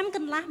 3ឆ្នាំក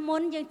ន្លះមុ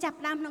នយើងចាប់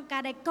ផ្ដើមក្នុងកា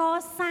រដែលក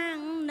សាង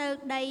នៅ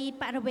ដី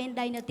បរិវេណ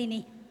ដីនៅទី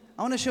នេះ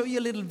I want to show you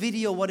a little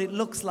video what it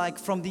looks like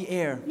from the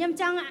air. ខ្ញុំ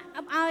ច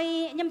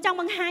ង់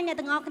បង្ហាញអ្នក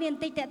ទាំងអស់គ្នាប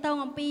ន្តិចតើតើ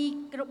អំពី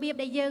របៀប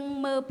ដែលយើង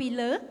មើលពី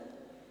លើ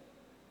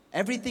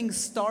Everything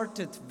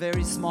started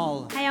very small.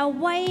 ហើយអ្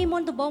វីមុ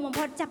នដំបូងបំ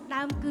ផុតចាប់ផ្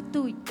ដើមគឺ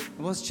ទូច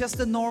It was just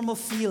a normal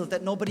field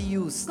that nobody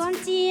used. គ្រាន់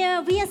ជា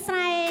វាស្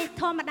រែ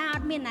ធម្មតាអ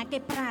ត់មានណាគេ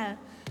ប្រើ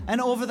And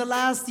over the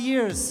last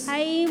years,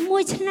 ហើយមួ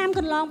យឆ្នាំក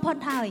ន្លងផុត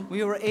ហើយ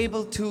we were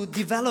able to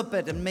develop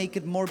it and make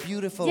it more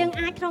beautiful. យើង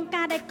អាចក្នុង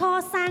ការដែលក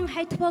សាង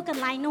ហើយធ្វើក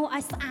ន្លែងនោះ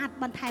ឲ្យស្អាត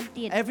បន្ថែម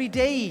ទៀត Every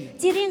day,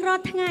 ជារៀងរា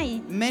ល់ថ្ងៃ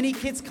many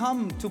kids come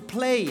to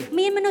play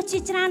មានមនុស្សជា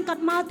ច្រើនគា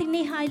ត់មកទី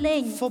នេះហើយលេ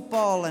ង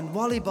football and លេង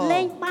volleyball,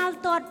 បាល់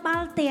ទាត់បា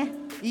ល់ទះ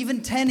even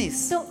tennis,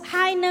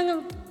 ហើយនឹង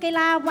កី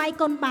ឡាវាយ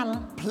កូនបាល់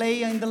play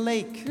in the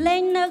lake, លេ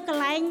ងនៅក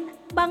ន្លែង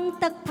បឹង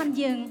ទឹកផង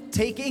យើង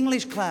take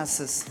English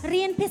classes.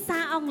 រៀនភាសា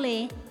អង់គ្លេ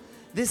ស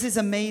This is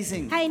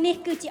amazing. ហើយនេះ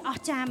គឺជាអ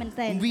ស្ចារ្យមែន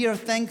ទែន We are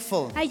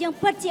thankful ហើយយើង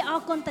ពិតជាអ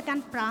រគុណទៅកា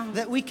ន់ព្រះអង្គ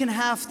that we can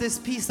have this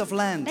piece of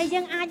land ដែល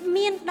យើងអាច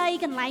មានដី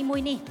កន្លែងមួ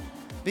យនេះ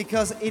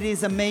because it is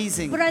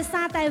amazing ព្រោះ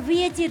សារតែ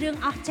វាជារឿង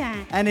អស្ចារ្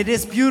យ and it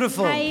is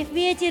beautiful. ហើយ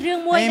វាជារឿង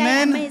មួយដែល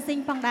Amen. amazing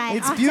ផងដែរ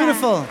It's អស្ចារ្យ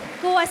beautiful.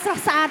 គួរឲ្យស្រ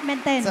ស់ស្អាតមែន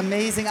ទែន It's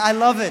amazing. I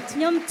love it.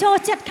 ខ្ញុំចូល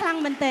ចិត្តខ្លាំង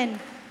មែនទែន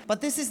But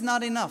this is not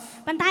enough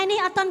ប៉ុន្តែនេះ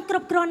អត់ទាន់គ្រ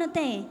ប់គ្រាន់នោះ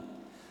ទេ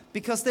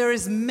because there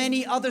is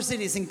many other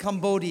cities in ព្រោះ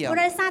Cambodia.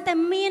 ដោយសារតែ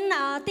មាន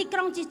ទីក្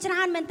រុងជាច្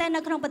រើនមែនទែន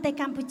នៅក្នុងប្រទេស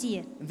កម្ពុជា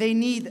They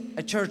need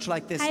a church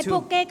like this ហើយពួ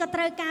ក too. គេក៏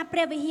ត្រូវការព្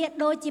រះវិហារ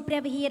ដូចជាព្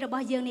រះវិហាររប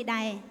ស់យើងនេះ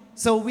ដែរ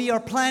So we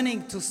are planning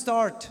to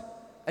start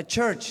a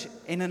church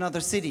in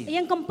another city.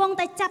 យើងកំពុង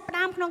តែចាប់ផ្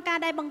ដើមក្នុងការ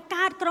ដែលបង្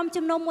កើតក្រុម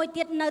ជំនុំមួយ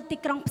ទៀតនៅទី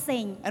ក្រុងផ្សេ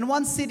ង And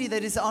one city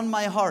that is on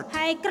my heart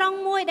ហើយក្រុង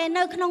មួយដែល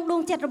នៅក្នុងដួ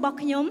ងចិត្តរបស់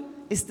ខ្ញុំ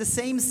is the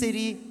same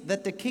city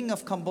that the king of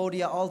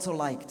Cambodia also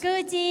liked. គឺ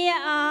ជា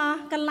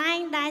កន្លែង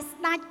ដែលស្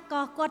ដេច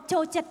ក៏គាត់ចូ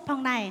លចិត្តផង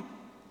ដែរ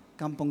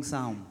Kampong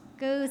Saum.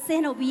 គឺសេះ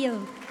នូវីល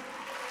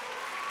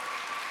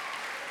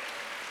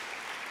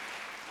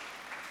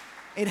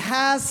It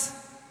has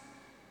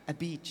a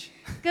beach.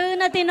 គឺ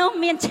នៅទីនោះ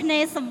មានឆ្នេ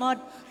រសមុទ្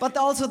រ But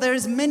also there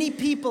is many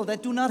people that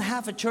do not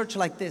have a church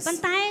like this. ប៉ុ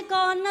ន្តែ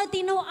ក៏នៅ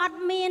ទីនោះអត់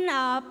មាន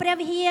ព្រះ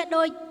វិហារ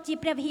ដូចជា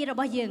ព្រះវិហាររ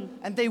បស់យើង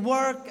And they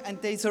work and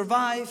they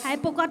survive, ហើយ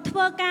ពួកគាត់ធ្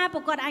វើការពួ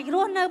កគាត់អាចរ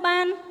ស់នៅបា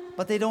ន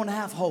but they don't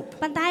have hope.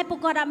 ប៉ុន្តែពួក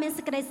គាត់អត់មាន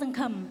សេចក្តីសង្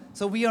ឃឹម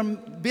So we are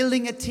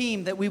building a team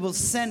that we will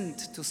send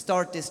to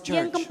start this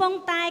យើង church. កំពុង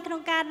តែក្នុ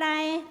ងការដែ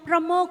លប្រ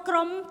មូលក្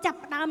រុមចាប់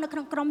ផ្ដើមនៅក្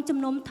នុងក្រុមជំ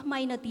នុំថ្មី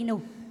នៅទី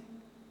នោះ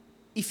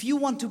If you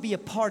want to be a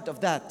part of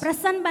that, ប្រ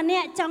សិនបើអ្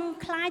នកចង់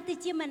ក្លាយទៅ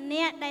ជាម្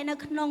នាក់ដែលនៅ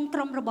ក្នុងក្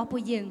រុមរបស់ពួ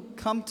កយើង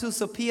come to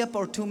Sophia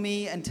or to me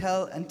and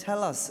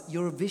tell us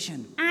your vision.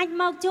 អាច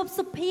មកជួប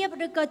សុភាព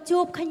ឬក៏ជួ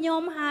បខ្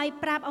ញុំហើយ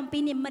ប្រាប់អំពី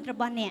និមិត្តរ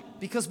បស់អ្នក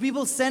Because we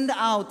will send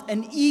out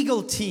an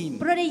eagle team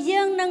ព្រោះដែល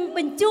យើងនឹងប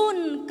ញ្ជូន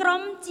ក្រុ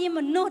មជាម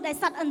នុស្សដែល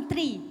សត្វឥន្ទ្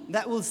រី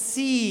that will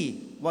see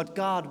what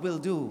God will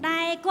do.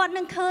 ដែលគាត់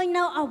នឹងឃើញ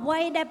នៅអ្វី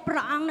ដែលព្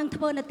រះអង្គនឹង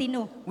ធ្វើនៅទី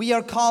នោះ We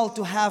are called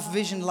to have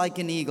vision like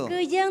an eagle.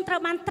 គឺយើងត្រូ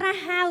វបានត្រាស់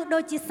ហៅដូ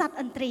ចជាសត្វ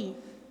ឥន្ទ្រី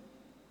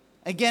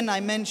Again, I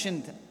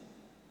mentioned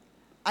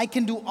I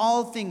can do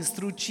all things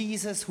through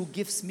Jesus who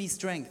gives me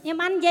strength. ខ្ញុំ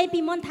បាននិយាយពី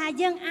មុនថា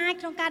យើងអាច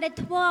ក្នុងការដែល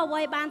ធ្វើអ្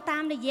វីបានតា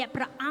មរយៈ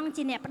ព្រះអង្គ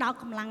ជាអ្នកផ្ដល់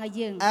កម្លាំងឲ្យ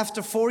យើង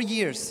After 4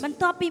 years, បន្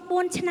ទាប់ពី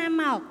4ឆ្នាំ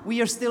មក we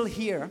are still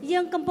here យើ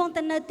ងកំពុង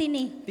តែនៅទី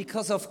នេះ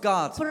because of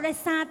God, ព្រោះដោយ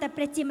សារតែ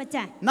ព្រះជាម្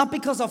ចាស់ not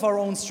because of our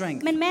own strength.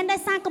 មិនមែនដោ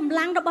យសារកម្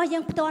លាំងរបស់យើ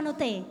ងផ្ទាល់នោះ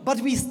ទេ But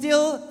we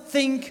still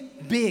think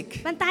big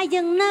ប៉ុន្តែ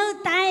យើងនៅ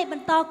តែប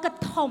ន្តគិត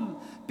ធំ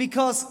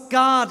Because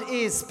God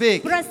is big.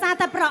 ព្រោះសារ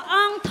តែព្រះអ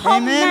ង្គ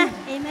ធំណាស់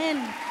Amen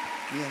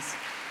Yes.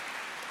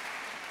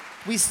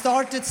 We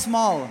started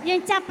small. យើ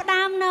ងចាប់ផ្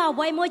ដើមនៅអ្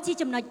វីមួយជា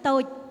ចំណុចតូ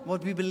ច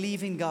What we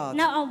believe in God.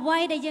 នៅអ្វី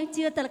ដែលយើង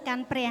ជឿទៅកា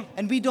ន់ព្រះ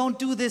And we don't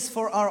do this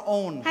for our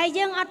own. ហើយ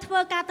យើងអត់ធ្វើ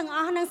ការទាំងអ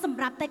ស់នឹងសម្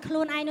រាប់តែខ្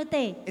លួនឯងនោះ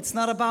ទេ It's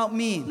not about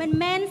me. មិន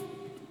មែន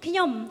ខ្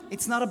ញុំ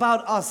It's not about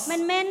us. មិ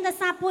នមែនតែ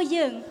សារពួក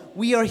យើង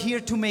We are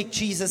here to make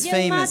Jesus យើ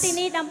ងមក famous. ទី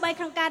នេះដើម្បី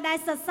ក្នុងការដែល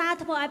សរសើរ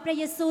ធ្វើឲ្យព្រះ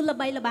យេស៊ូវល្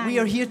បីល្បាញ We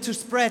are here to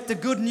spread the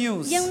good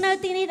news យើងនៅ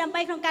ទីនេះដើម្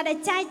បីក្នុងការដែល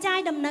ចែកចាយ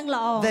ដំណឹង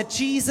ល្អ that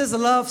Jesus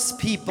loves តែ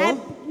people.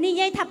 និ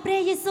យាយថាព្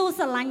រះយេស៊ូវ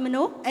ស្រឡាញ់ម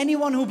នុស្ស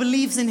Anyone who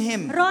believes in Him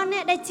រាល់អ្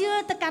នកដែលជឿ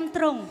ទៅកាន់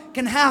ទ្រង់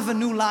can have a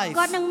new life,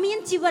 គាត់នឹងមាន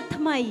ជីវិត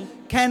ថ្មី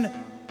can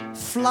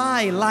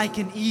fly like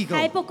an ហើយ eagle.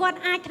 ពួកគាត់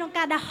អាចក្នុង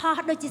ការដែលហោះ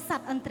ដូចជាស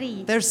ត្វឥន្ទ្រី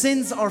Their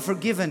sins are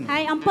forgiven. ហើ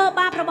យអំពើ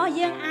បាបរបស់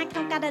យើងអាចក្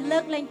នុងការដែលលើ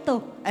កលែងទោស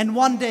And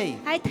one day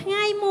ហើយថ្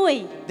ងៃមួយ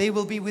they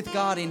will be with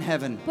God in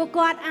heaven. ពួក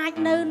គាត់អាច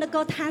នៅនគ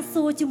រឋាន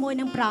សួគ៌ជាមួយ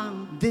នឹងព្រះអង្គ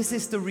This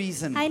is the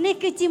reason ហើយនេះ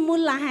គឺជាមូ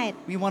លហេតុ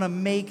we want to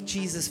make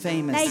Jesus ដែល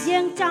famous. យើ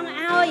ងចង់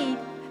ឲ្យ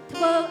ធ្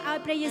វើឲ្យ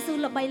ព្រះយេស៊ូវ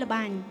ល្បីល្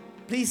បាញ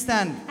Please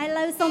stand. ហើយ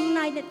លើសូម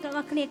ណៃអ្នកទាំង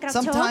អស់គ្នាក្រោកឈ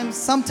រ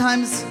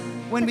Sometimes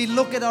when we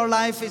look at our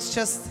life, it's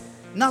just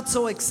not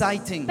so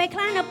exciting. ពេលខ្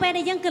លះនៅពេល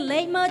ដែលយើងកលេ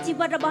ចមើលជី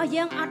វិតរបស់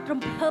យើងអត់រំ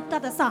ភើបត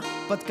តែសោះ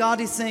But God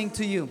is saying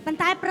to you, ប៉ុន្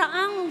តែព្រះអ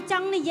ង្គច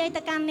ង់និយាយ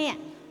ទៅកាន់អ្នក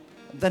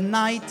the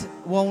night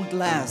won't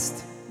last.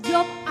 យ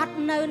ប់អត់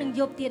នៅនឹង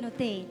យប់ទៀតនោះ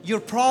ទេ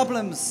Your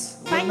problems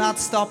will not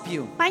stop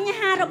you. បញ្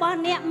ហារបស់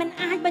អ្នកមិន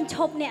អាចបញ្ឈ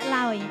ប់អ្នក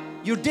ឡើយ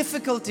Your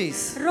difficulties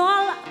រា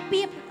ល់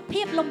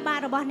ភាពលំបាក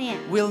របស់អ្នក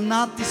will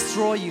not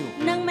destroy you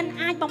នឹងមិន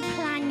អាចបំ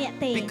ផ្លាញអ្នក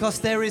ទេ because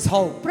there is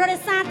hope. ព្រោះដោ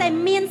យសារតែ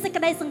មានសេច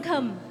ក្តីសង្ឃឹ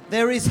ម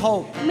There is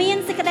hope. មាន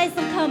សេចក្តីស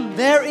ង្ឃឹម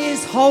There is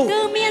គឺ hope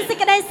មានសេច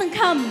ក្តីសង្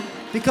ឃឹម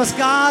because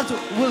God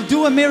will do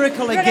a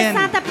miracle ព្រោះដោយ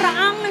សារ again. តែព្រះ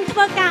អង្គនឹងធ្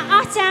វើការអ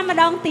ស្ចារ្យម្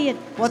ដងទៀត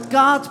What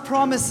God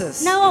promises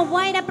នៅអ្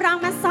វីដែលព្រះអ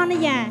ង្គបានសន្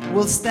យា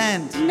will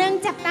stand. នឹង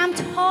ចាប់តាម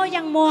ឈរ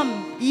យ៉ាងមាំ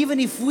Even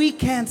if we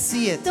can't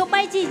see it, ទោះ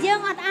បីជាយើង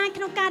អត់អាច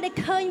ក្នុងការដែល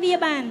ឃើញវា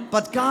បាន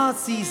but God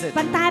sees it.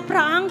 ប៉ុន្តែព្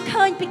រះអង្គ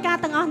ឃើញពីការ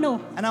ទាំងអស់នោះ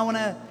And I want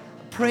to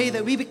pray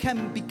that we can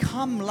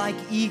become like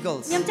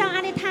eagles, ខ្ញុំចង់អ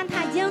ធិដ្ឋាន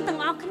ថាយើងទាំង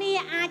អស់គ្នា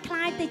អាចค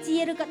ล้ายទៅជា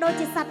ឬក៏ដូច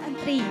ជាសត្វឥន្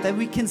ទ្រី that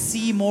we can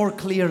see more ដែ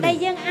ល clearly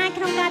យើងអាច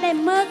ក្នុងការដែល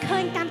មើលឃើ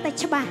ញកាន់តែ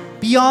ច្បាស់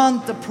beyond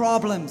the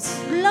problems,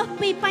 លើស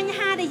ពីបញ្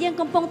ហាដែលយើង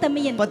កំពុងតែ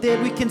មាន but that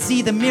we can see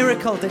the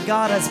miracle that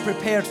God has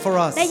prepared for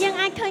us. ដែលយើង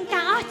អាចឃើញកា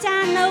រអស្ចា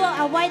រ្យនៅ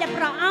អ្វីដែល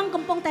ព្រះអង្គ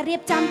កំពុងតែរៀ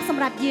បចំស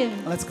ម្រាប់យើង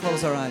Let's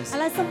close our eyes. ឥ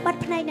ឡូវសូមបិទ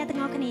ភ្នែកអ្នកទាំ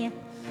ងអស់គ្នា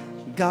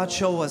God,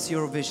 show us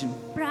your vision.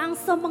 ព្រះអង្គ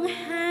សូមបង្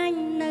ហាញ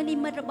នៅនិ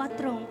មិត្តរបស់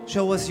ទ្រង់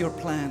Show us your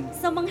plan.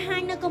 សូមបង្ហា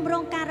ញនៅគម្រោ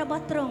ងការរប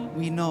ស់ទ្រង់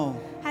We know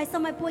ហើយសូ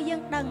មឲ្យពួកយើ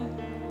ងដឹង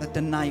that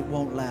the night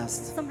won't last.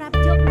 សម្រាប់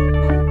យប់នឹង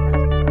នៅ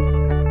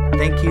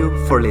Thank you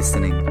for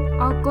listening.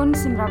 អរគុណ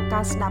សម្រាប់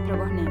ការស្ដាប់រ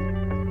បស់អ្នក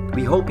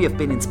We hope you have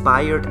been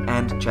inspired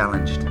and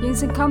challenged. យើង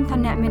សង្ឃឹមថា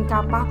អ្នកមានកា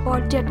រប៉ះពា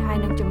ល់ចិត្តហើយ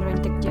នឹងជំរុញ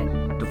ទឹកចិត្ត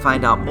To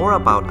find out more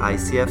about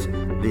ICF,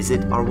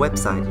 visit our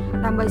website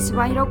ដើម្បីស្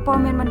វែងរកព័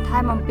ត៌មានបន្ថែ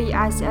មអំពី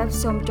ICF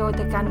សូមចូល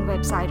ទៅកាន់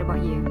website រប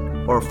ស់យើង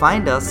or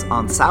find us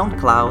on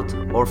SoundCloud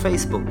or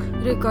Facebook.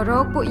 ឬក៏រ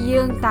កពួក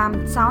យើងតាម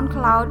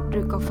SoundCloud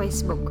ឬក៏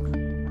Facebook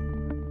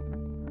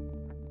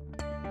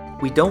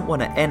We don't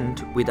want to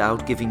end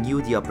without giving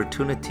you the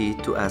opportunity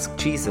to ask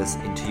Jesus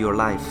into your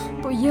life.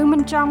 ពួកយើងមិ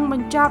នចង់ប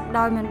ញ្ចប់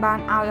ដោយមិនបាន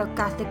ឲ្យឱ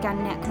កាសទៅកាន់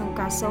អ្នកក្នុង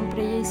ការសូមព្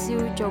រះយេស៊ូ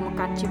វចូលមក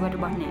កាន់ជីវិតរ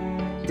បស់អ្នក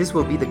This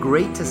will be the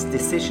greatest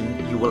decision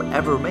you will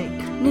ever make.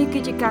 នេះគឺ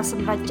ជាការស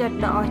ម្រេចចិត្ត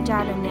ដ៏អស្ចា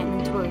រ្យដែលអ្នកនឹ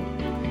ងធ្វើ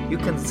You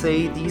can say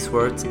these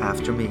words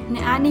after me. អ្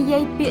នកអាចនិយា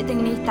យពាក្យទាំ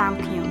ងនេះតាម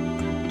ខ្ញុំ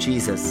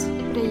Jesus,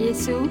 ព្រះយេ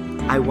ស៊ូវ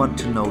I want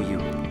to know you.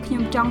 ខ្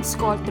ញុំចង់ស្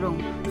គាល់ទ្រង់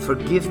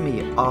Forgive me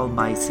all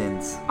my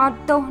sins. អត់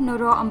ទោសនៅ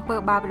រាល់អំពើ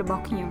បាបរប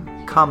ស់ខ្ញុំ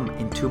Come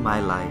into my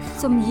life.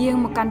 សូមយាង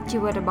មកកាន់ជី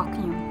វិតរបស់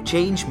ខ្ញុំ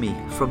Change me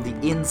from the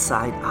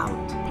inside out.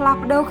 ផ្លាស់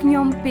ប្ដូរខ្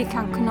ញុំពី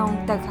ខាងក្នុង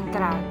ទៅខាង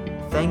ក្រៅ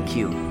Thank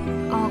you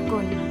អរគុ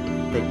ណ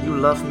that you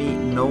love me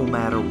no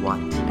matter what.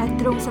 ដែល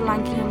ទ្រង់ស្រឡា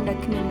ញ់ខ្ញុំដោយ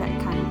គ្មានលក្ខ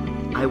ខណ្ឌ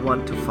I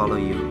want to follow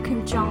you. ខ្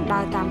ញុំចង់ដើ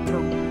រតាមទ្រ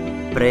ង់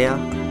Prea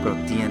pro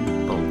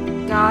tiempo.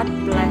 God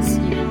bless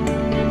you